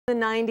The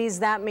 90s,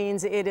 that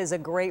means it is a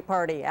great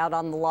party out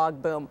on the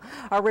Logboom.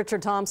 Our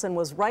Richard Thompson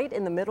was right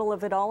in the middle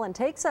of it all and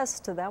takes us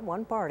to that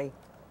one party.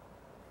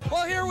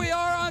 Well, here we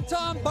are on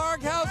Tom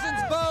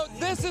Barghausen's boat.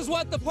 This is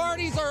what the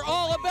parties are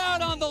all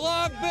about on the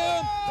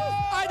Logboom.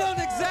 I don't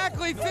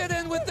exactly fit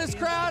in with this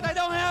crowd. I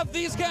don't have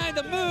these kind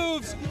of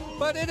moves,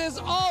 but it is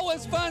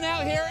always fun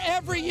out here.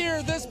 Every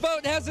year this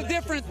boat has a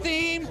different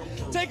theme.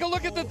 Take a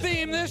look at the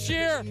theme this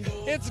year.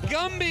 It's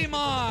Gumby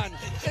Mon.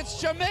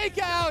 It's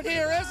Jamaica out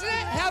here, isn't it?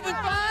 Having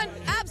fun?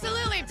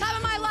 Absolutely, time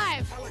of my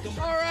life.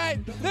 All right,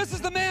 this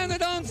is the man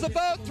that owns the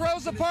boat,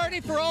 throws a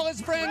party for all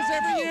his friends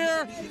every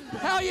year.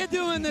 How you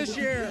doing this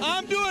year?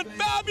 I'm doing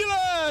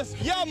fabulous!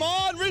 Yeah,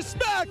 man,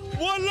 respect,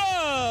 one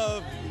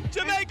love,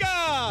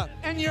 Jamaica!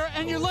 And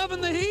you're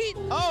loving the heat?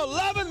 Oh,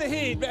 loving the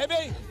heat,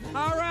 baby!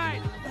 All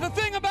right. The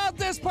thing about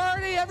this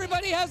party,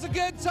 everybody has a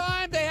good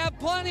time. They have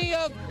plenty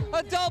of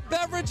adult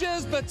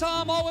beverages, but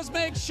Tom always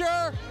makes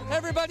sure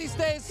everybody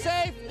stays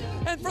safe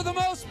and for the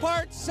most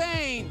part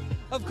sane.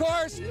 Of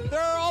course, there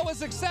are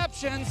always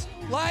exceptions,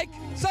 like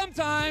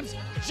sometimes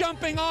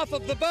jumping off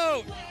of the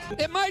boat.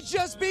 It might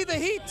just be the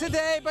heat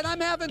today, but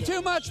I'm having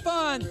too much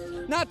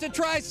fun not to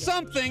try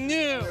something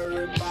new.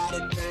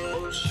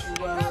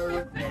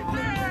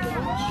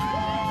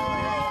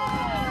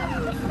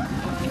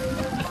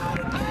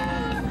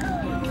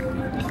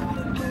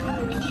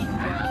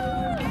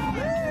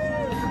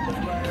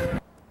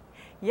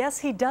 Yes,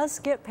 he does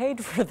get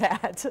paid for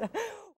that.